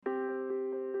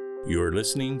You are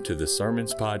listening to the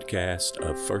Sermons Podcast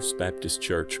of First Baptist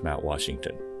Church, Mount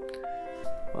Washington.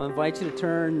 I invite you to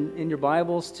turn in your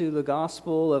Bibles to the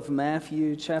Gospel of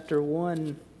Matthew, chapter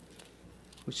 1.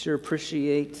 We sure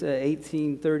appreciate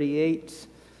 1838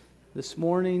 this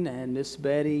morning, and Miss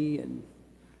Betty,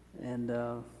 and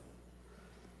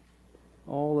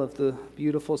all of the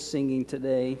beautiful singing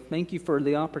today. Thank you for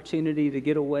the opportunity to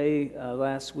get away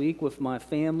last week with my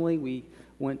family. We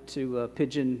went to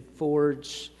Pigeon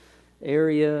Forge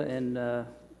area, and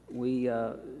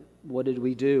what did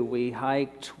we do? We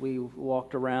hiked, we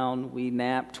walked around, we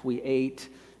napped, we ate.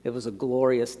 It was a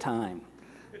glorious time,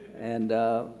 and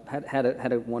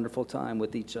had a wonderful time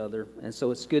with each other. And so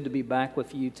it's good to be back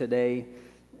with you today,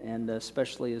 and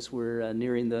especially as we're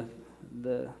nearing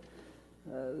the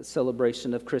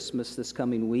celebration of Christmas this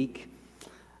coming week.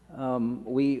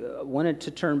 We wanted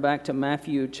to turn back to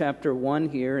Matthew chapter 1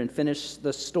 here and finish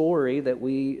the story that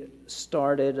we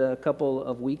started a couple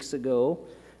of weeks ago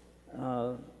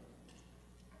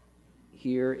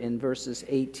here in verses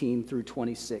 18 through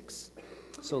 26.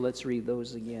 So let's read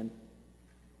those again.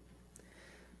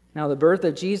 Now the birth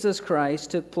of Jesus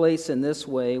Christ took place in this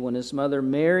way: when his mother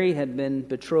Mary had been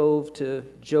betrothed to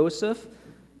Joseph,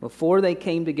 before they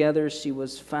came together, she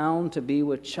was found to be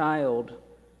with child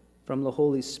from the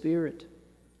Holy Spirit.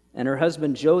 And her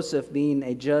husband Joseph, being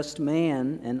a just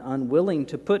man and unwilling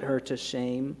to put her to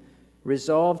shame,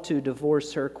 resolved to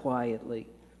divorce her quietly.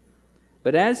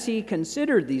 But as he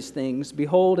considered these things,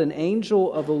 behold, an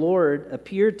angel of the Lord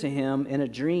appeared to him in a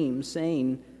dream,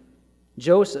 saying,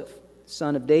 Joseph,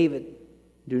 son of David,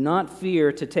 do not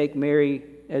fear to take Mary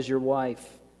as your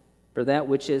wife, for that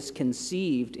which is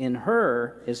conceived in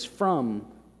her is from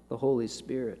the Holy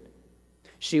Spirit.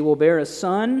 She will bear a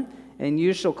son, and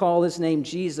you shall call his name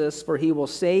Jesus, for he will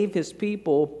save his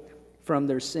people from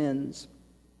their sins.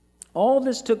 All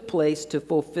this took place to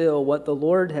fulfill what the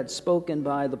Lord had spoken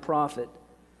by the prophet.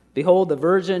 Behold, the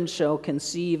virgin shall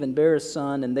conceive and bear a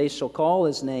son, and they shall call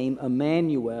his name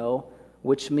Emmanuel,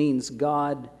 which means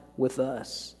God with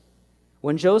us.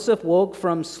 When Joseph woke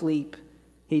from sleep,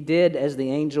 he did as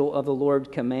the angel of the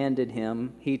Lord commanded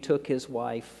him. He took his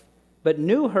wife, but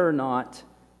knew her not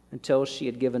until she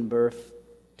had given birth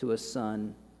to a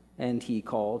son, and he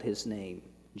called his name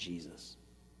Jesus.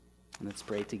 Let's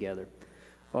pray together.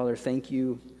 Father, thank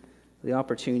you for the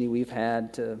opportunity we've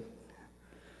had to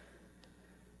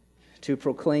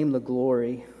proclaim the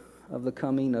glory of the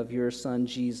coming of your Son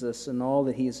Jesus and all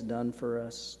that he has done for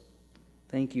us.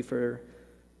 Thank you for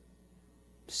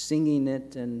singing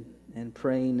it and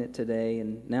praying it today.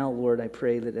 And now, Lord, I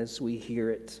pray that as we hear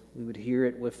it, we would hear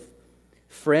it with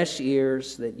fresh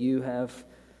ears that you have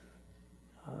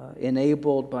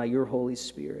enabled by your Holy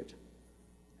Spirit,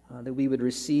 that we would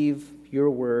receive your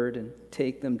word and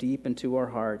take them deep into our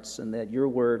hearts, and that your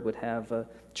word would have a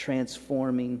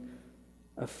transforming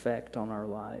effect on our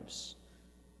lives.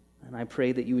 And I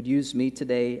pray that you would use me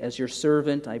today as your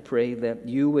servant. I pray that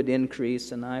you would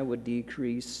increase and I would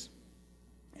decrease,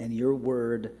 and your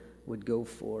word would go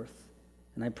forth.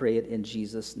 And I pray it in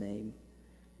Jesus' name.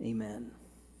 Amen.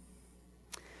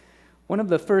 One of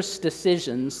the first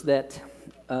decisions that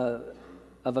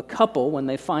of a couple when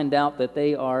they find out that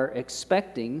they are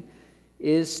expecting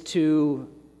is to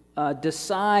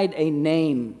decide a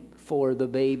name for the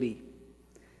baby.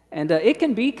 And it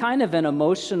can be kind of an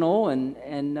emotional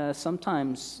and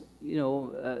sometimes,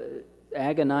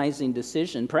 agonizing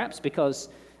decision, perhaps because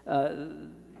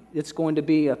it's going to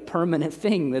be a permanent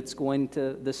thing that's going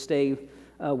to stay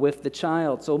with the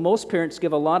child. So most parents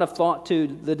give a lot of thought to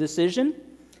the decision,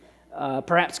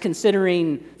 perhaps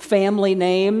considering family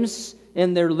names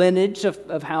in their lineage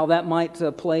of how that might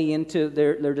play into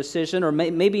their decision, or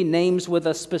maybe names with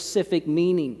a specific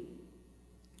meaning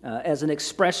as an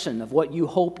expression of what you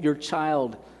hope your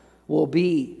child will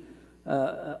be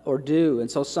or do.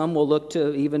 And so some will look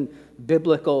to even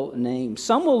biblical names.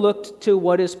 Some will look to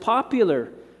what is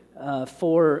popular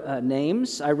for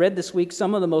names. I read this week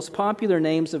some of the most popular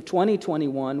names of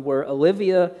 2021 were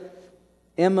Olivia,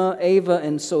 Emma, Ava,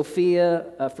 and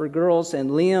Sophia for girls,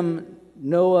 and Liam,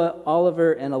 Noah,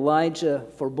 Oliver, and Elijah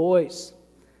for boys.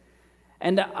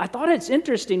 And I thought it's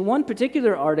interesting. One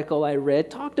particular article I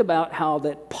read talked about how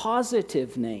that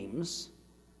positive names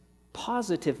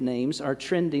are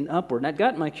trending upward. And that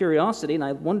got my curiosity, and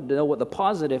I wanted to know what the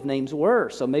positive names were.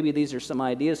 So maybe these are some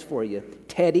ideas for you.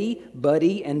 Teddy,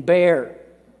 Buddy, and Bear.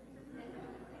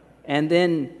 And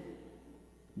then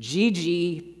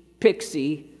Gigi,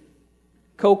 Pixie,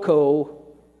 Coco,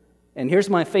 and here's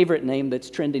my favorite name that's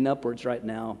trending upwards right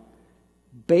now,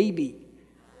 Baby.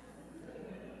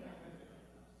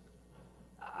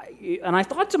 And I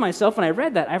thought to myself when I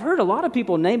read that, I've heard a lot of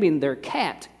people naming their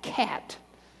cat, Cat.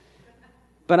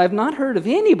 But I've not heard of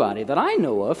anybody that I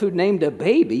know of who named a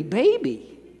baby,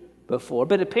 Baby before.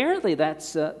 But apparently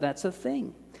that's a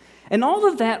thing. And all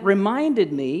of that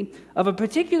reminded me of a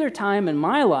particular time in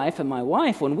my life and my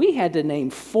wife when we had to name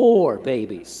 4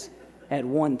 babies at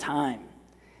one time.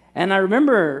 And I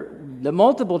remember the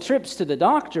multiple trips to the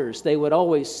doctors, they would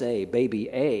always say baby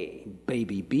A,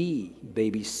 baby B,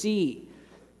 baby C,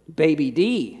 baby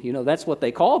D. That's what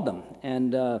they called them.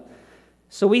 And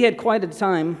so we had quite a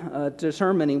time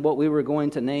determining what we were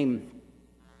going to name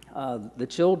the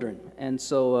children. And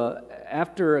so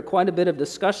after quite a bit of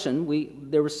discussion,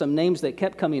 there were some names that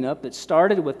kept coming up that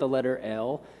started with the letter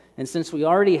L. And since we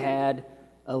already had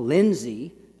a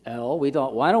Lindsay, L, we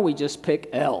thought, why don't we just pick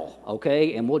L,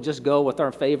 okay? And we'll just go with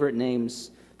our favorite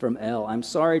names from L. I'm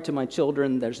sorry to my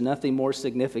children, there's nothing more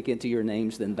significant to your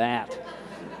names than that.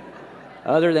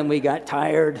 Other than we got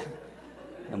tired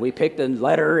and we picked a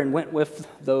letter and went with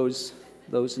those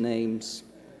names.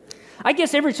 I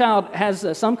guess every child has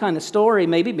some kind of story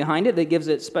maybe behind it that gives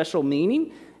it special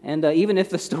meaning. And even if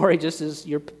the story just is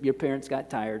your parents got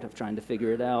tired of trying to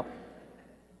figure it out.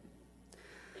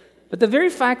 But the very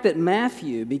fact that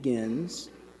Matthew begins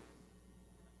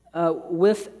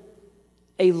with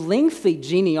a lengthy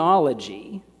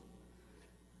genealogy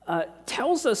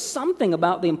tells us something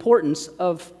about the importance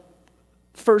of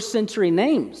first century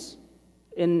names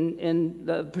in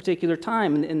the particular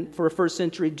time for a first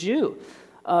century Jew.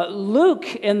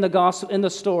 Luke in the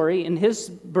story, in his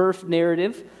birth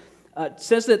narrative,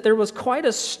 says that there was quite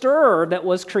a stir that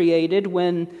was created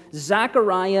when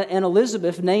Zachariah and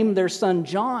Elizabeth named their son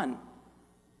John.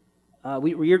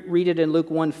 We read it in Luke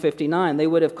 1:59. They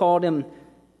would have called him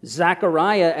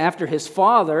Zachariah after his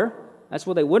father. That's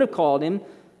what they would have called him.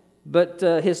 But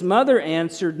his mother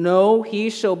answered, "No, he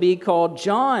shall be called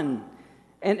John."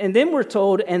 And then we're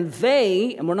told, and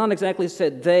we're not exactly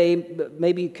said they, but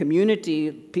maybe community,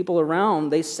 people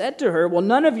around, they said to her, well,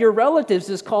 none of your relatives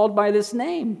is called by this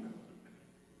name.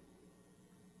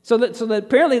 So that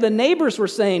apparently the neighbors were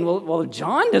saying, well,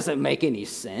 John doesn't make any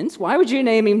sense. Why would you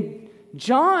name him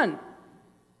John?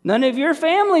 None of your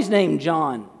family's named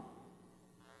John.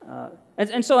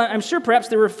 And so I'm sure perhaps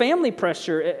there were family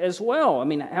pressure as well. I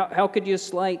mean, how could you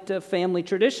slight family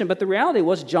tradition? But the reality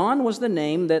was John was the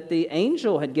name that the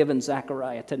angel had given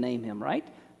Zechariah to name him, right?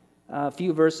 A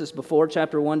few verses before,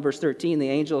 chapter 1, verse 13, the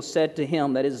angel said to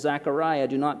him, that is Zechariah,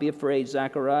 "Do not be afraid,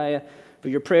 Zechariah, for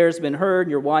your prayer has been heard.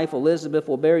 Your wife Elizabeth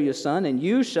will bear you a son, and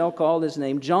you shall call his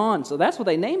name John." So that's what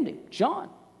they named him, John.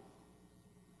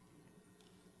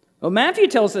 Well, Matthew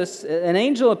tells us an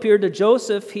angel appeared to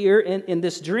Joseph here in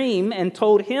this dream and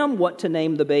told him what to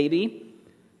name the baby.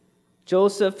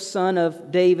 Joseph, son of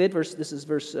David, this is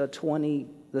verse 20,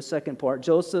 the second part.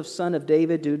 Joseph, son of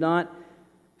David, do not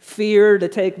fear to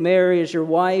take Mary as your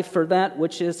wife, for that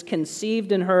which is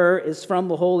conceived in her is from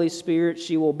the Holy Spirit.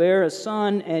 She will bear a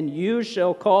son, and you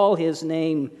shall call his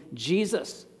name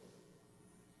Jesus.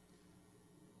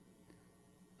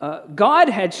 God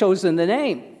had chosen the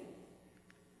name.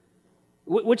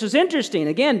 Which is interesting,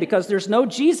 again, because there's no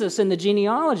Jesus in the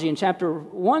genealogy in chapter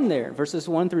 1 there, verses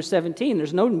 1 through 17.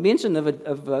 There's no mention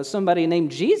of somebody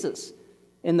named Jesus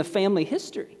in the family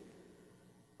history.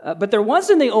 But there was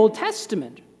in the Old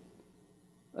Testament.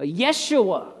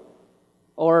 Yeshua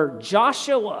or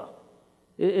Joshua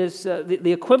is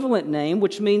the equivalent name,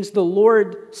 which means the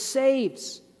Lord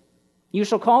saves. You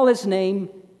shall call his name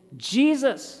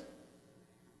Jesus,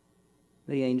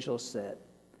 the angel said.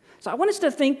 So I want us to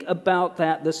think about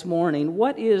that this morning.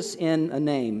 What is in a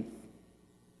name?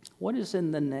 What is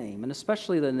in the name? And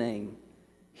especially the name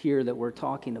here that we're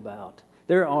talking about.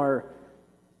 The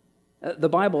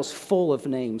Bible's full of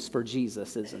names for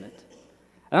Jesus, isn't it?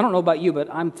 I don't know about you,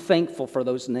 but I'm thankful for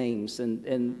those names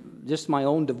and just my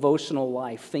own devotional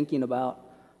life, thinking about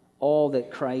all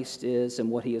that Christ is and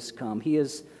what he has come. He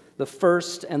is the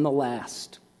first and the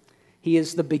last. He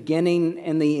is the beginning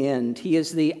and the end. He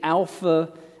is the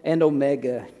Alpha and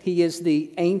Omega. He is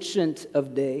the Ancient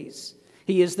of Days.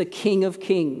 He is the King of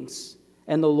Kings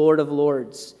and the Lord of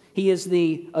Lords. He is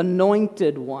the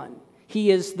Anointed One. He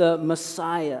is the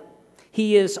Messiah.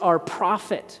 He is our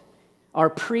prophet, our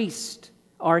priest,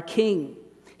 our King.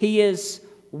 He is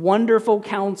Wonderful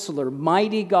Counselor,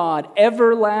 Mighty God,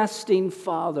 Everlasting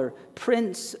Father,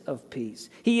 Prince of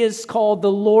Peace. He is called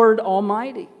the Lord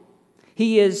Almighty.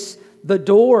 He is the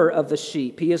door of the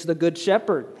sheep. He is the good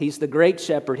shepherd. He's the great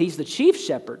shepherd. He's the chief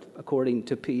shepherd, according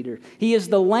to Peter. He is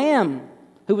the Lamb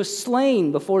who was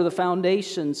slain before the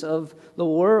foundations of the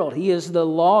world. He is the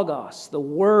Logos, the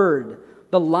Word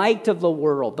the light of the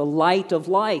world, the light of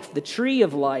life, the tree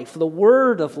of life, the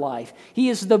word of life. He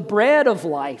is the bread of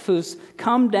life who's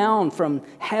come down from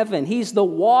heaven. He's the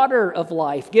water of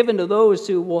life given to those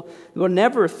who will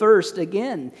never thirst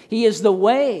again. He is the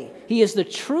way. He is the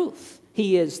truth.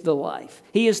 He is the life.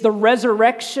 He is the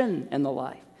resurrection and the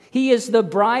life. He is the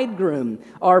bridegroom,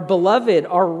 our beloved,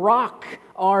 our rock,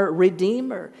 our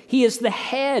redeemer. He is the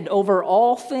head over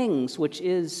all things, which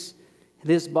is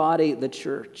this body, the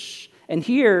church. And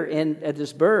here at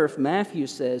his birth, Matthew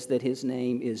says that his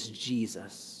name is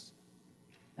Jesus.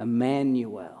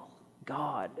 Emmanuel,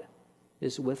 God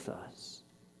is with us.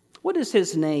 What does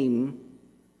his name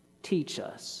teach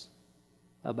us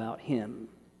about him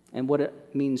and what it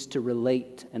means to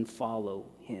relate and follow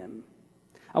him?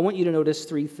 I want you to notice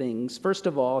three things. First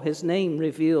of all, his name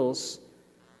reveals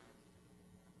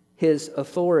his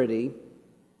authority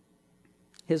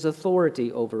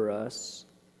over us.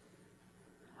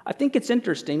 I think it's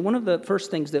interesting. One of the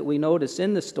first things that we notice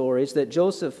in the story is that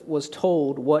Joseph was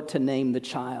told what to name the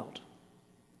child.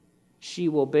 She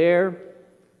will bear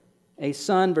a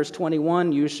son, verse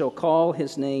 21, you shall call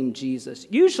his name Jesus.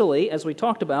 Usually, as we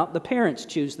talked about, the parents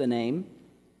choose the name.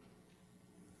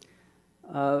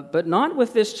 But not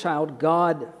with this child.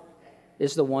 God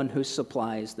is the one who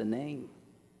supplies the name.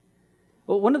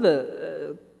 Well, one of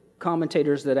the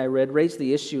commentators that I read raised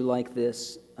the issue like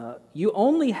this. You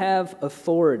only have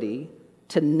authority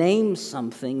to name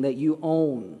something that you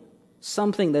own,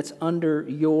 something that's under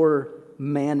your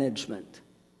management.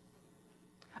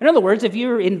 In other words, if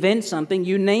you invent something,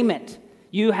 you name it.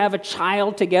 You have a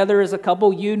child together as a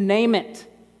couple, you name it.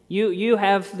 You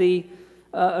have the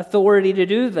authority to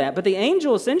do that. But the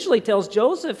angel essentially tells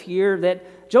Joseph here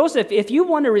that, Joseph, if you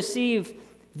want to receive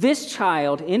this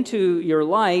child into your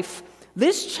life,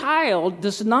 this child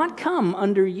does not come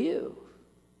under you.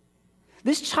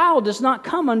 This child does not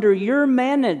come under your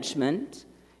management.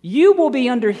 You will be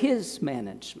under his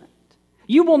management.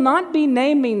 You will not be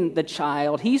naming the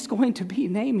child. He's going to be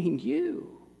naming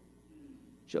you,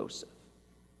 Joseph.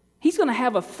 He's going to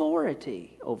have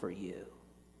authority over you.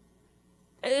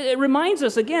 It reminds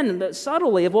us again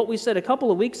subtly of what we said a couple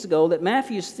of weeks ago, that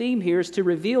Matthew's theme here is to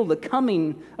reveal the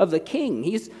coming of the King.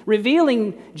 He's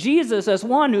revealing Jesus as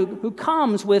one who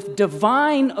comes with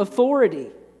divine authority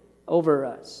over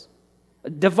us.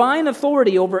 Divine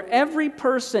authority over every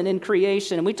person in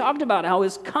creation. And we talked about how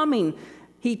his coming,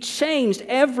 he changed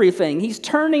everything. He's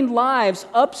turning lives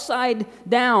upside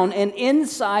down and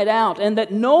inside out, and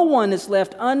that no one is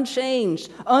left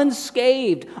unchanged,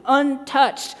 unscathed,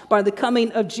 untouched by the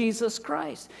coming of Jesus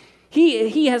Christ.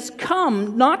 He has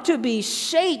come not to be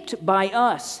shaped by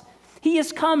us. He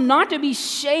has come not to be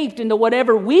shaped into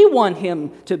whatever we want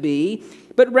him to be,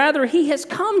 but rather he has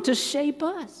come to shape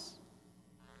us.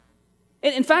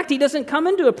 In fact, he doesn't come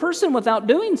into a person without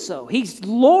doing so. He's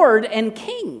Lord and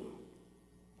King.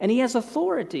 And he has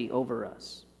authority over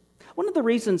us. One of the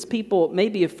reasons people may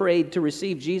be afraid to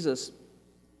receive Jesus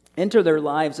into their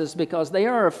lives is because they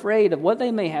are afraid of what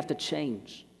they may have to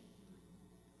change.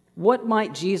 What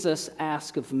might Jesus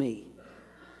ask of me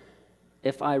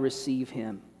if I receive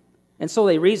him? And so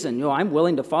they reason, I'm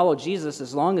willing to follow Jesus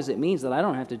as long as it means that I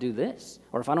don't have to do this,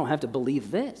 or if I don't have to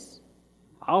believe this.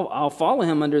 I'll follow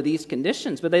him under these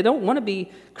conditions. But they don't want to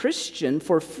be Christian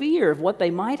for fear of what they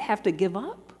might have to give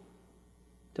up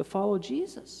to follow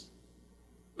Jesus.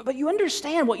 But you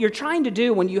understand what you're trying to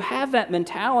do when you have that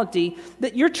mentality,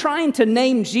 that you're trying to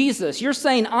name Jesus. You're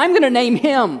saying, I'm going to name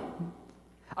him.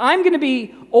 I'm going to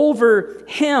be over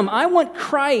him. I want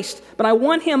Christ, but I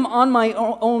want him on my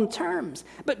own terms.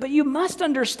 But you must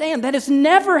understand that is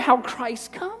never how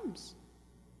Christ comes.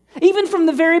 Even from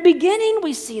the very beginning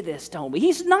we see this, don't we?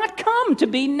 He's not come to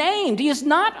be named. He is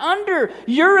not under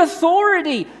your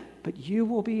authority, but you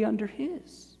will be under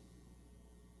his.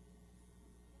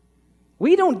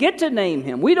 We don't get to name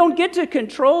him. We don't get to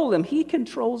control him. He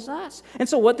controls us. And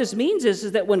so what this means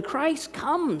is that when Christ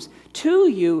comes to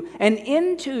you and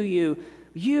into you,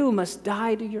 you must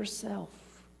die to yourself.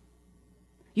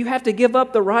 You have to give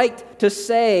up the right to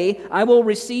say, I will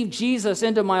receive Jesus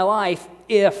into my life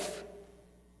if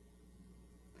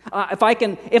I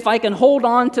can hold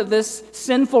on to this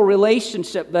sinful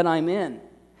relationship that I'm in.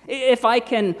 If I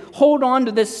can hold on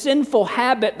to this sinful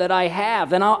habit that I have,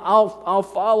 then I'll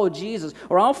follow Jesus.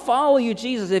 Or I'll follow you,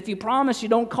 Jesus, if you promise you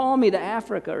don't call me to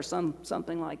Africa or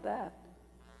something like that.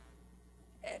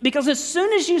 Because as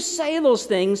soon as you say those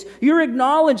things, you're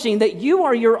acknowledging that you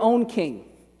are your own king.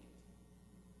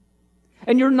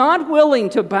 And you're not willing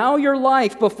to bow your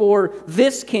life before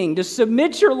this king, to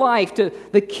submit your life to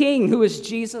the king who is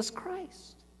Jesus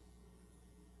Christ.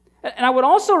 And I would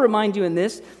also remind you in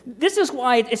this is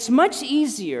why it's much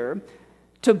easier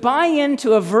to buy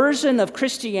into a version of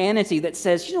Christianity that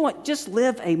says, you know what, just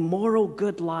live a moral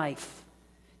good life.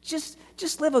 Just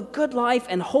live a good life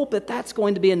and hope that that's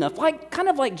going to be enough. Kind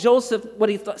of like Joseph, what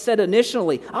he said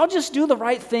initially, I'll just do the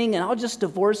right thing and I'll just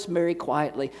divorce Mary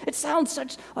quietly. It sounds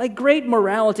such like great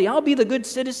morality. I'll be the good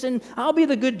citizen. I'll be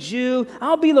the good Jew.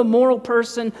 I'll be the moral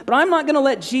person. But I'm not going to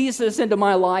let Jesus into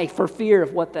my life for fear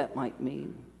of what that might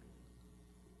mean.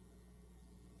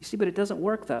 You see, but it doesn't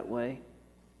work that way.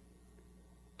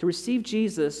 To receive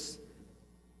Jesus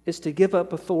is to give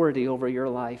up authority over your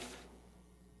life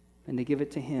and to give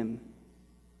it to Him.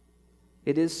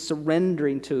 It is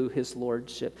surrendering to His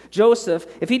lordship. Joseph,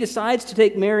 if he decides to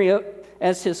take Mary up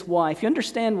as his wife, you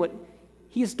understand what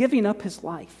he is giving up his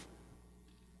life.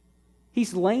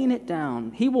 He's laying it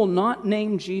down. He will not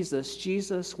name Jesus.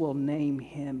 Jesus will name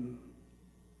him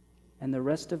and the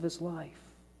rest of his life.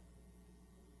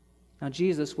 Now,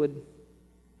 Jesus would,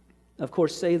 of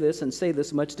course, say this and say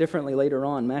this much differently later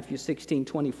on. Matthew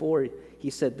 16:24,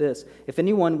 he said this, if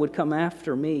anyone would come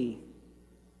after me,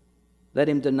 let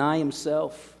him deny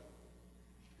himself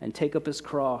and take up his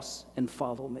cross and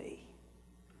follow me.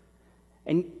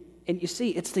 And you see,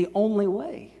 it's the only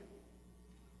way.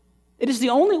 It is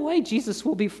the only way Jesus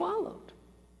will be followed.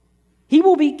 He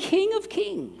will be King of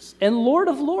kings and Lord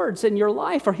of lords in your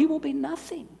life, or he will be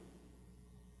nothing.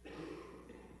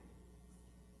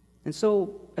 And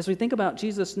so, as we think about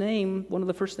Jesus' name, one of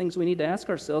the first things we need to ask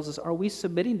ourselves is, are we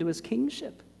submitting to his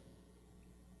kingship?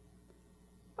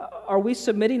 Are we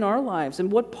submitting our lives?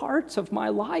 And what parts of my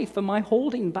life am I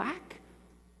holding back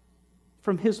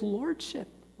from his lordship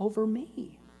over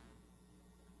me?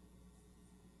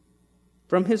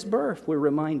 From his birth, we're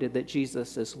reminded that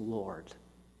Jesus is Lord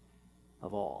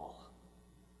of all.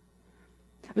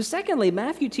 But secondly,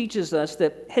 Matthew teaches us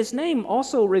that his name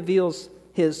also reveals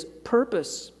his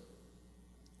purpose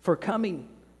for coming.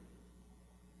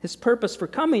 His purpose for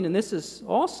coming, and this is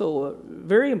also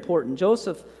very important.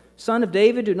 Joseph, son of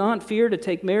David, do not fear to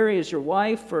take Mary as your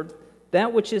wife, for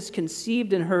that which is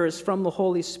conceived in her is from the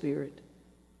Holy Spirit.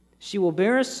 She will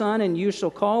bear a son, and you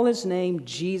shall call his name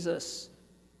Jesus,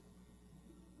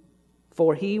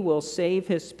 for he will save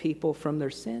his people from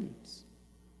their sins.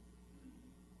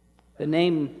 The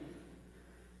name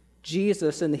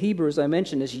Jesus in the Hebrew, as I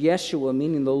mentioned, is Yeshua,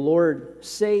 meaning the Lord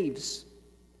saves.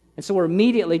 And so we're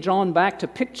immediately drawn back to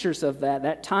pictures of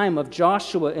that time of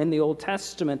Joshua in the Old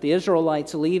Testament, the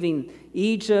Israelites leaving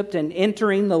Egypt and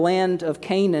entering the land of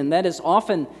Canaan. That is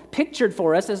often pictured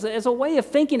for us as a way of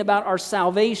thinking about our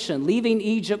salvation, leaving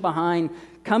Egypt behind,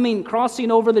 crossing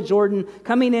over the Jordan,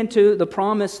 coming into the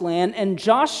promised land. And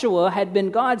Joshua had been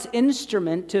God's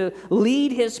instrument to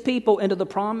lead his people into the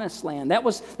promised land. That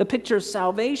was the picture of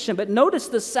salvation. But notice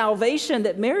the salvation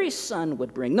that Mary's son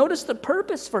would bring. Notice the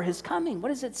purpose for his coming. What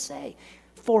does it say?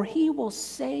 For he will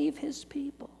save his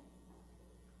people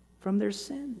from their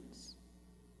sins.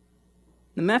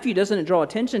 Now, Matthew doesn't draw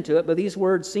attention to it, but these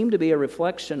words seem to be a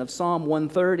reflection of Psalm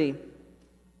 130.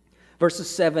 Verses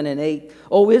 7 and 8.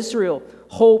 O Israel,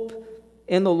 hope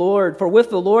in the Lord, for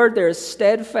with the Lord there is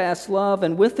steadfast love,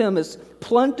 and with him is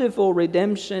plentiful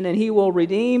redemption, and he will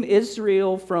redeem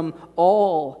Israel from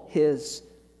all his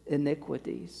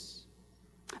iniquities.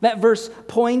 That verse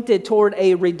pointed toward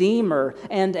a redeemer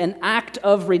and an act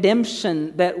of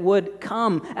redemption that would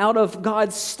come out of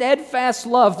God's steadfast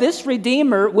love. This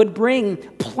redeemer would bring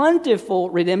plentiful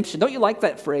redemption. Don't you like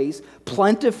that phrase?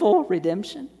 Plentiful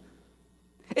redemption?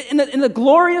 In the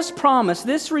glorious promise,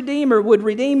 this Redeemer would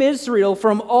redeem Israel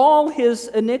from all his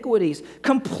iniquities,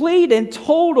 complete and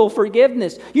total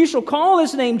forgiveness. You shall call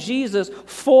his name Jesus,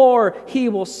 for he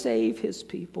will save his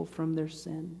people from their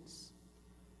sins.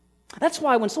 That's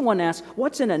why when someone asks,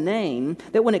 what's in a name,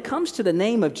 that when it comes to the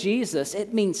name of Jesus,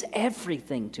 it means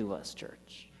everything to us,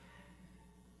 church.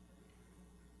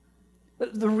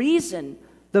 The reason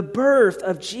the birth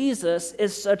of Jesus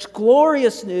is such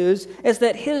glorious news is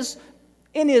that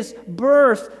in his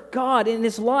birth, God, in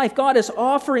his life, God is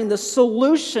offering the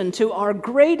solution to our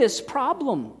greatest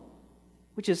problem,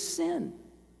 which is sin.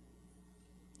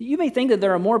 You may think that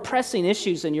there are more pressing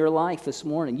issues in your life this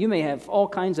morning. You may have all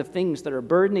kinds of things that are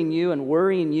burdening you and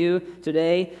worrying you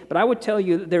today, but I would tell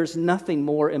you that there's nothing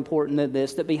more important than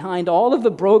this, that behind all of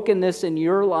the brokenness in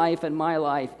your life and my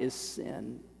life is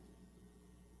sin.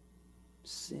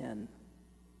 Sin.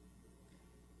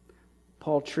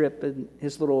 Paul Tripp, in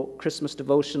his little Christmas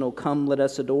devotional, Come, Let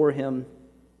Us Adore Him,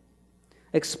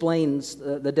 explains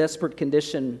the desperate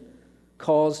condition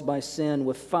caused by sin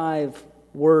with 5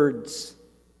 words.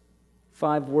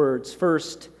 5 words.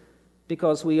 First,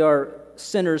 because we are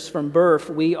sinners from birth,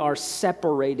 we are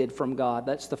separated from God.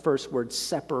 That's the first word,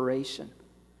 separation.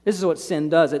 This is what sin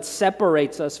does. It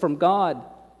separates us from God.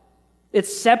 It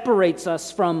separates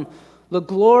us from the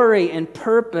glory and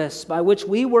purpose by which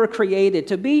we were created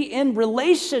to be in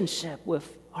relationship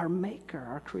with our Maker,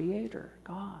 our Creator,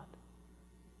 God.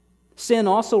 Sin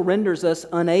also renders us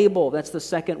unable. That's the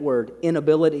second word,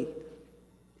 inability.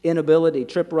 Inability.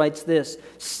 Tripp writes this: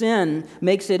 sin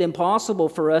makes it impossible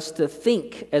for us to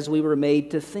think as we were made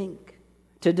to think,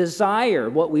 to desire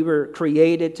what we were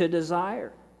created to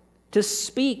desire, to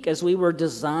speak as we were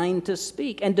designed to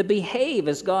speak, and to behave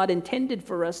as God intended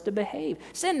for us to behave.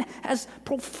 Sin has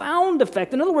profound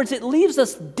effect. In other words, it leaves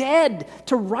us dead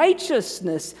to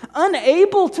righteousness,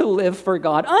 unable to live for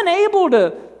God, unable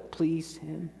to please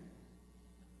Him.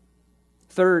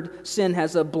 Third, sin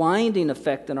has a blinding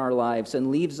effect in our lives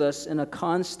and leaves us in a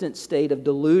constant state of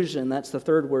delusion. That's the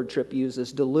third word Tripp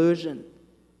uses, delusion.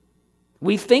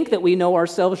 We think that we know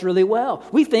ourselves really well.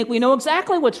 We think we know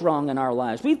exactly what's wrong in our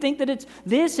lives. We think that it's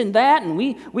this and that, and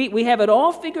we have it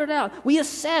all figured out. We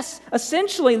assess,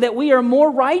 essentially, that we are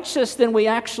more righteous than we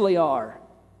actually are.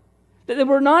 That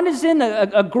we're not as in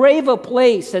a grave a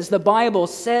place as the Bible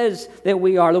says that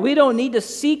we are. That we don't need to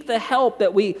seek the help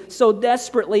that we so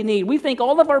desperately need. We think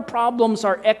all of our problems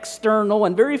are external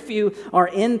and very few are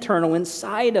internal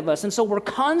inside of us. And so we're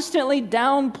constantly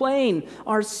downplaying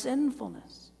our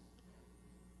sinfulness.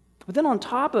 But then on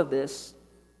top of this,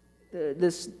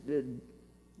 there's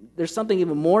something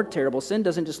even more terrible. Sin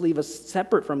doesn't just leave us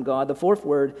separate from God. The fourth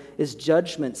word is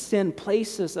judgment. Sin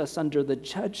places us under the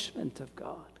judgment of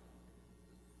God.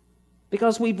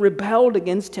 Because we've rebelled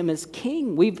against Him as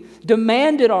King. We've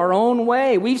demanded our own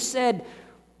way. We've said,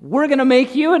 we're going to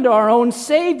make you into our own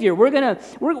Savior. We're going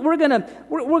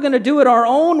to do it our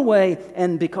own way.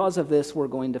 And because of this, we're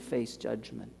going to face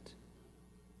judgment.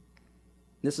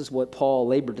 This is what Paul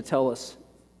labored to tell us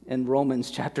in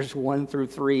Romans chapters 1 through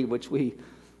 3, which we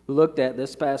looked at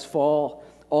this past fall.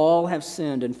 All have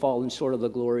sinned and fallen short of the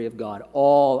glory of God.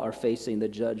 All are facing the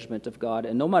judgment of God.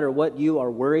 And no matter what you are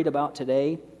worried about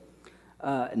today,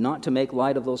 not to make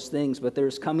light of those things, but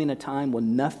there's coming a time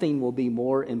when nothing will be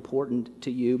more important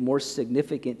to you, more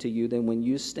significant to you than when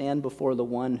you stand before the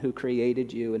one who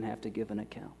created you and have to give an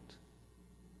account.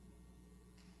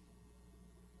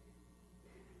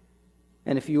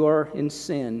 And if you are in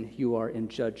sin, you are in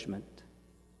judgment.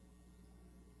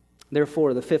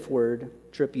 Therefore, the fifth word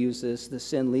Tripp uses, the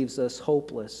sin leaves us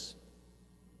hopeless.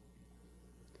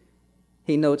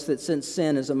 He notes that since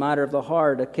sin is a matter of the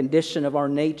heart, a condition of our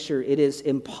nature, it is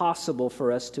impossible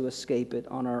for us to escape it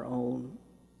on our own.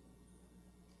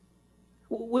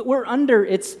 We're under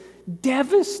its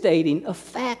devastating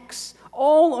effects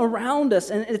all around us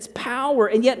and its power,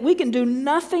 and yet we can do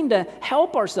nothing to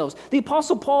help ourselves. The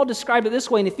Apostle Paul described it this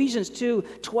way in Ephesians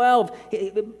 2:12.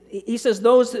 He says,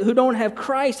 those who don't have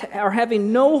Christ are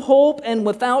having no hope and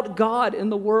without God in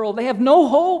the world. They have no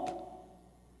hope.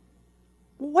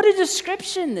 What a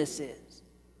description this is.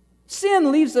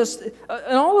 Sin leaves us in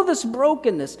all of this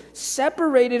brokenness,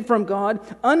 separated from God,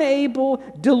 unable,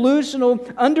 delusional,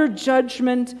 under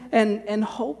judgment, and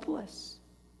hopeless.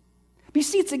 But you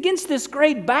see, it's against this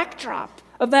great backdrop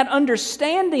of that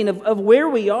understanding of where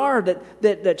we are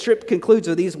that Tripp concludes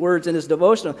with these words in his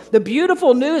devotional. The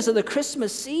beautiful news of the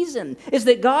Christmas season is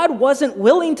that God wasn't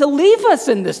willing to leave us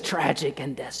in this tragic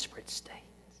and desperate state.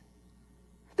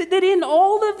 That in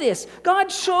all of this, God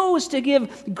chose to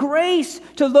give grace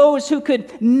to those who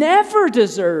could never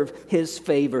deserve His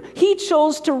favor. He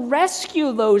chose to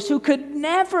rescue those who could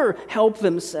never help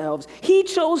themselves. He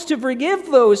chose to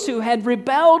forgive those who had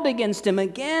rebelled against Him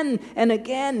again and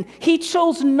again. He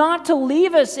chose not to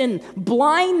leave us in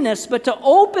blindness, but to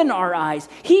open our eyes.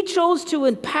 He chose to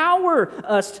empower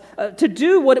us to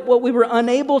do what we were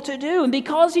unable to do. And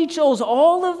because He chose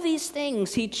all of these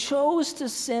things, He chose to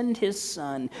send His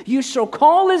Son. You shall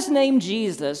call His name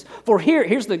Jesus, for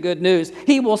here's the good news.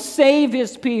 He will save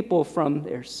His people from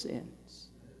their sins.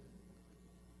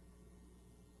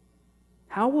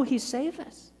 How will He save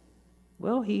us?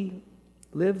 Well, He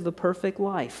lived the perfect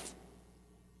life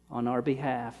on our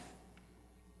behalf.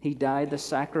 He died the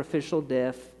sacrificial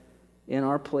death in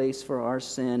our place for our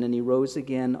sin, and He rose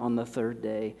again on the third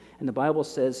day. And the Bible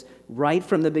says, right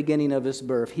from the beginning of His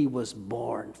birth, He was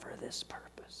born for this purpose.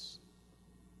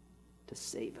 To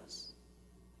save us.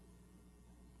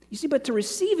 You see, but to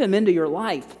receive Him into your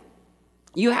life,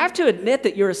 you have to admit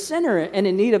that you're a sinner and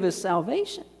in need of His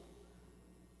salvation.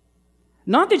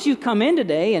 Not that you come in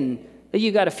today and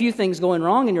You got a few things going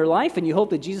wrong in your life, and you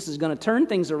hope that Jesus is going to turn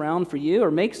things around for you or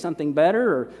make something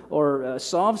better or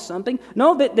solve something.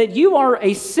 No, that you are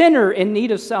a sinner in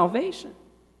need of salvation.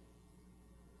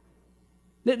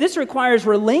 This requires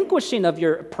relinquishing of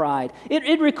your pride.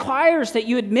 It requires that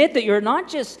you admit that you're not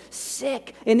just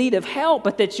sick in need of help,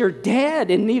 but that you're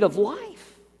dead in need of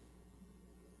life.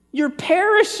 You're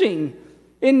perishing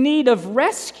in need of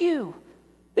rescue.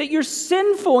 That you're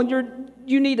sinful and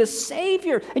you need a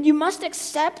Savior. And you must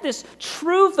accept this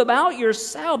truth about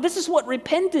yourself. This is what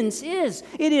repentance is.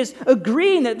 It is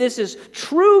agreeing that this is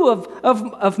true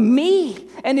of me.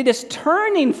 And it is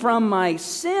turning from my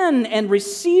sin and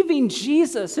receiving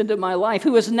Jesus into my life,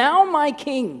 who is now my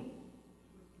King.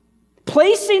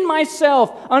 Placing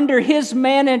myself under His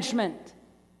management,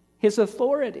 His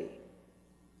authority.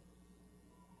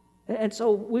 And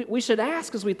so we should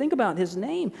ask, as we think about His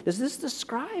name, does this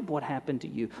describe what happened to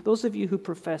you? Those of you who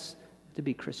profess to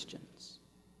be Christians.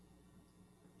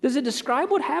 Does it describe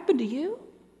what happened to you?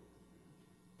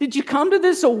 Did you come to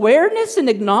this awareness and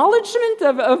acknowledgement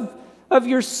of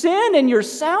your sin and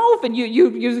yourself, and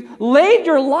you laid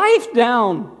your life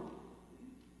down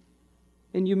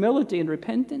in humility and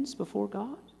repentance before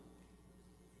God?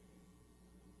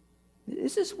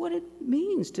 This is what it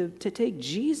means to take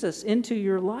Jesus into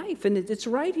your life. And it's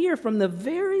right here from the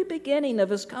very beginning of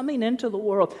His coming into the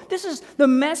world. This is the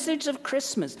message of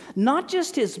Christmas. Not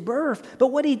just His birth, but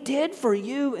what He did for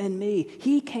you and me.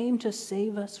 He came to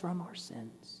save us from our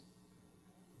sins.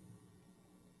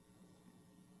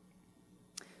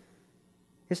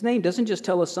 His name doesn't just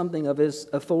tell us something of His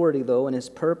authority, though, and His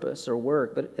purpose or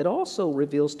work, but it also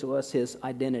reveals to us His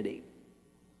identity.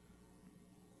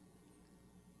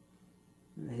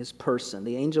 His person.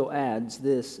 The angel adds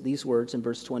these words in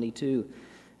verse 22.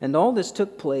 And all this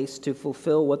took place to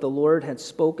fulfill what the Lord had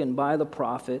spoken by the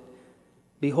prophet.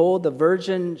 Behold, the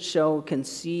virgin shall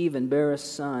conceive and bear a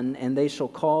son, and they shall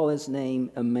call his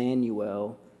name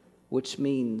Emmanuel, which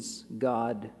means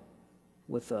God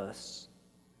with us.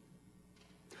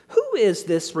 Who is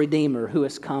this Redeemer who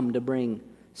has come to bring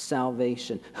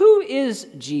salvation? Who is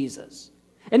Jesus?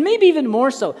 And maybe even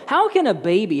more so, how can a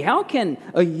baby, how can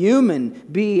a human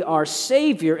be our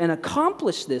Savior and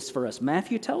accomplish this for us?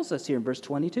 Matthew tells us here in verse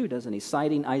 22, doesn't he?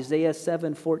 Citing Isaiah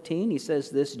 7:14, he says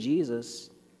this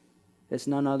Jesus is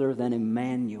none other than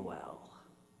Emmanuel,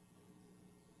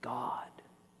 God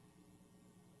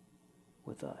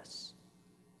with us.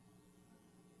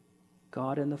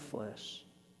 God in the flesh.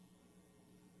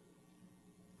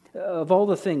 Of all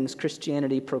the things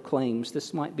Christianity proclaims,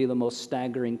 this might be the most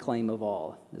staggering claim of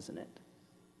all, isn't it?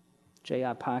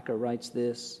 J.I. Packer writes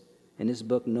this in his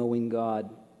book, Knowing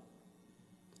God.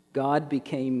 God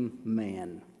became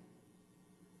man.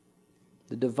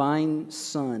 The divine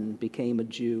Son became a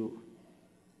Jew.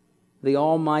 The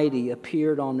Almighty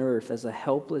appeared on earth as a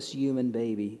helpless human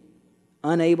baby,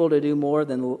 unable to do more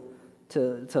than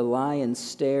to lie and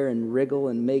stare and wriggle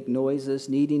and make noises,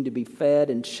 needing to be fed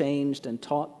and changed and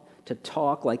taught to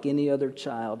talk like any other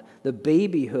child. The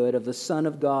babyhood of the Son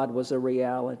of God was a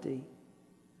reality.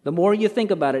 The more you think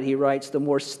about it, he writes, the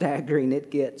more staggering it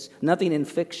gets. Nothing in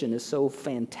fiction is so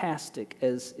fantastic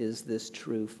as is this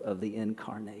truth of the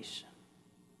incarnation.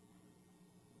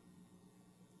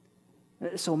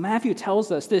 So Matthew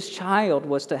tells us this child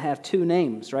was to have two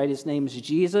names, right? His name's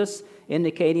Jesus,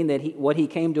 indicating that what he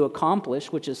came to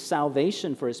accomplish, which is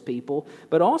salvation for his people,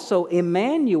 but also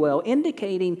Emmanuel,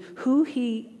 indicating who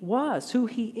he was, who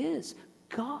he is,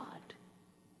 God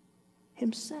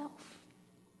himself.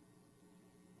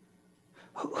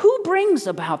 Who brings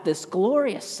about this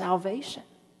glorious salvation?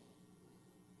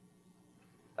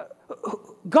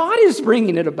 God is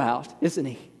bringing it about, isn't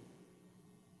he?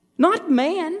 Not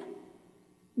man.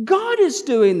 God is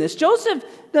doing this. Joseph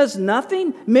does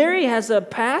nothing. Mary has a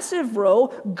passive role.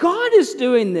 God is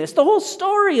doing this. The whole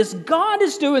story is God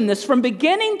is doing this from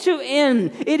beginning to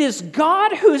end. It is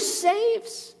God who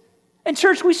saves. And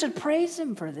church, we should praise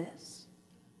him for this.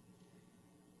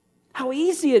 How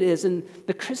easy it is in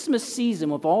the Christmas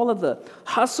season with all of the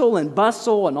hustle and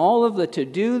bustle and all of the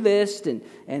to-do list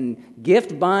and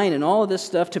gift buying and all of this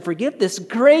stuff to forget this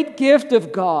great gift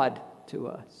of God to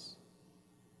us.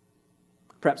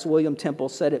 Perhaps William Temple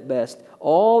said it best,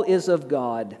 all is of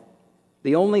God.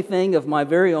 The only thing of my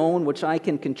very own which I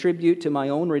can contribute to my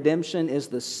own redemption is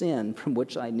the sin from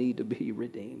which I need to be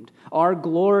redeemed. Our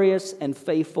glorious and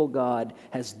faithful God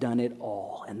has done it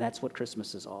all, and that's what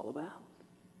Christmas is all about.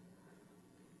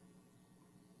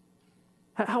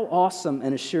 How awesome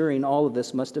and assuring all of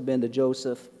this must have been to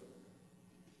Joseph.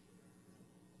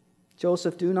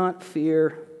 Joseph, do not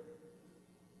fear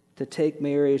to take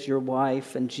Mary as your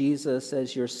wife and Jesus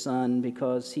as your son,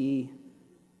 because he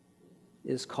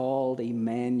is called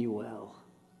Emmanuel.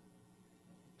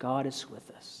 God is with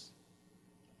us.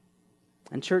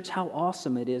 And church, how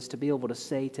awesome it is to be able to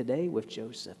say today with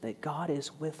Joseph that God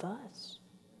is with us.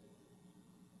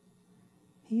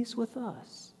 He's with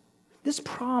us. This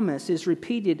promise is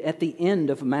repeated at the end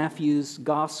of Matthew's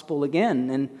gospel again.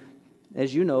 And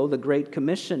as you know, the Great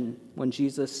Commission, when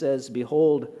Jesus says,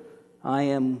 "Behold, I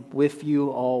am with you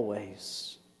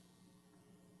always,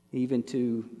 even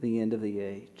to the end of the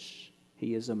age."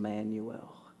 He is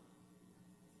Emmanuel.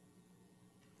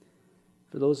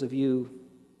 For those of you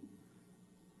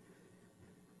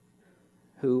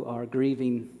who are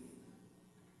grieving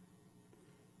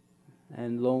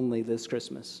and lonely this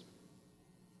Christmas,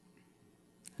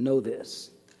 know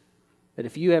this, that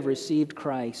if you have received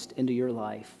Christ into your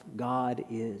life, God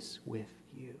is with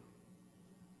you.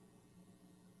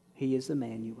 He is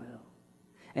Emmanuel.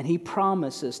 And He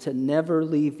promises to never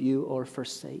leave you or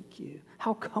forsake you.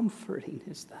 How comforting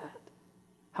is that?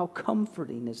 How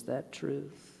comforting is that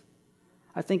truth?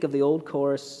 I think of the old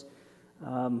chorus,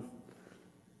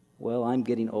 well, I'm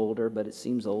getting older, but it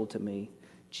seems old to me.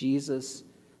 Jesus,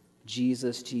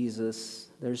 Jesus, Jesus.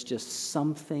 There's just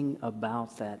something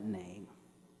about that name.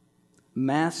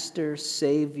 Master,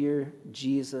 Savior,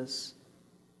 Jesus,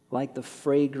 like the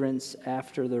fragrance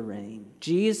after the rain.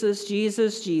 Jesus,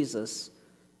 Jesus, Jesus,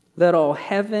 let all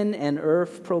heaven and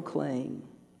earth proclaim.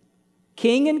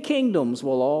 King and kingdoms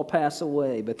will all pass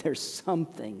away, but there's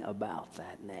something about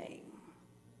that name.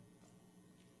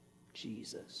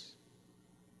 Jesus.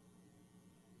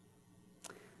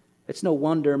 It's no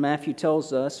wonder Matthew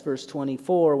tells us, verse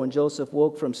 24, when Joseph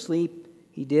woke from sleep,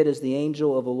 he did as the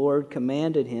angel of the Lord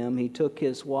commanded him. He took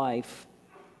his wife,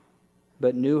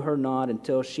 but knew her not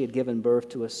until she had given birth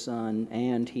to a son,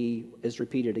 and he is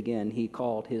repeated again, he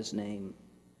called his name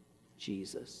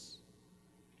Jesus.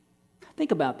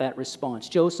 Think about that response.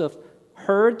 Joseph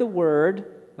heard the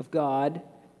word of God,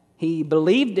 he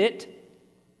believed it,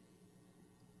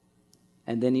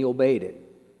 and then he obeyed it,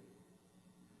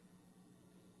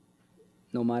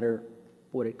 no matter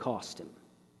what it cost him.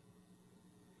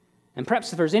 And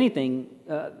perhaps if there's anything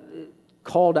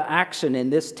call to action in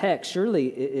this text, surely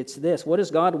it's this. What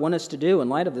does God want us to do in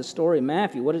light of the story of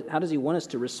Matthew? How does He want us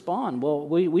to respond? Well,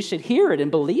 we should hear it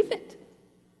and believe it.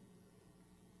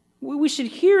 We should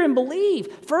hear and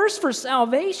believe, first for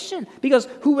salvation, because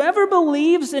whoever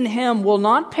believes in Him will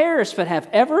not perish but have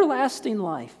everlasting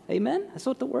life. Amen? That's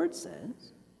what the Word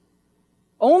says.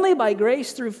 Only by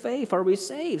grace through faith are we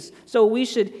saved. So we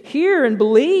should hear and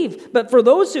believe. But for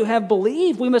those who have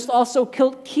believed, we must also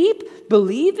keep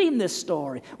believing this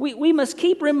story. We must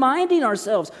keep reminding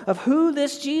ourselves of who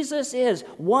this Jesus is,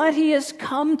 what He has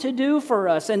come to do for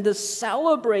us, and to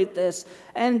celebrate this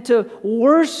and to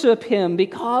worship Him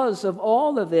because of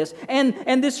all of this.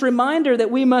 And this reminder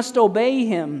that we must obey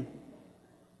Him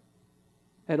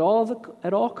at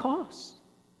all costs.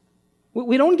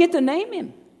 We don't get to name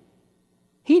Him.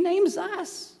 He names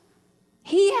us.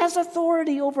 He has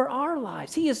authority over our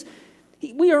lives.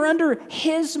 We are under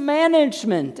His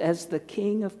management as the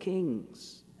King of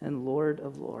Kings and Lord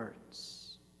of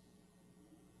Lords.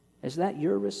 Is that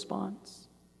your response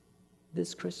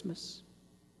this Christmas?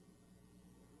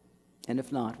 And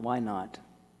if not, why not?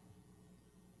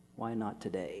 Why not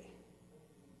today?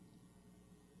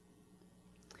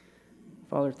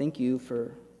 Father, thank You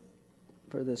for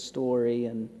this story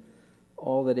and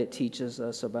all that it teaches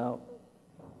us about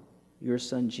Your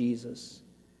Son Jesus.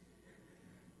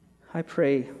 I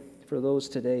pray for those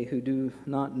today who do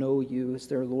not know You as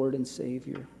their Lord and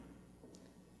Savior,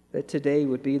 that today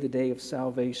would be the day of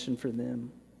salvation for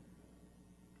them.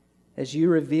 As You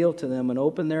reveal to them and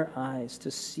open their eyes to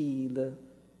see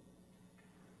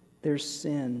their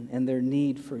sin and their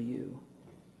need for You,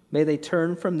 may they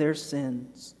turn from their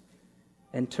sins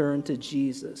and turn to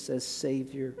Jesus as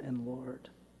Savior and Lord.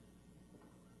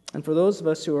 And for those of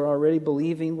us who are already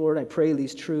believing, Lord, I pray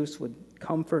these truths would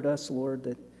comfort us, Lord,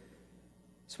 that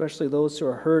especially those who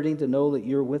are hurting to know that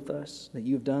You're with us, that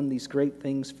You've done these great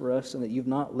things for us, and that You've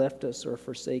not left us or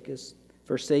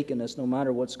forsaken us no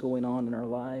matter what's going on in our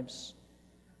lives.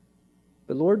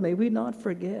 But Lord, may we not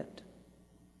forget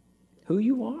who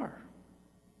You are.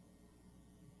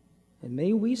 And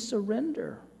may we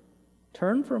surrender,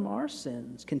 turn from our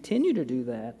sins, continue to do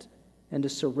that, and to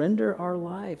surrender our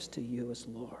lives to You as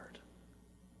Lord.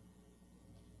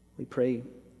 We pray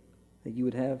that You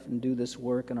would have and do this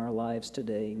work in our lives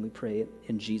today, and we pray it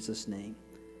in Jesus' name.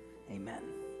 Amen.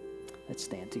 Let's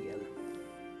stand together.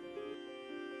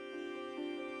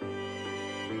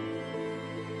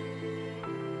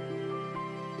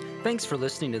 Thanks for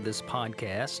listening to this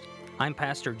podcast. I'm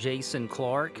Pastor Jason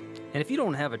Clark. And if you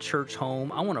don't have a church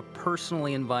home, I want to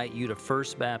personally invite you to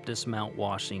First Baptist Mount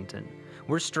Washington.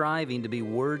 We're striving to be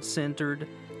word-centered,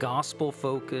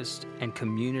 gospel-focused, and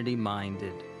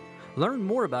community-minded. Learn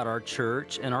more about our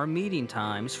church and our meeting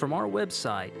times from our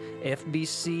website, fbcmw.org.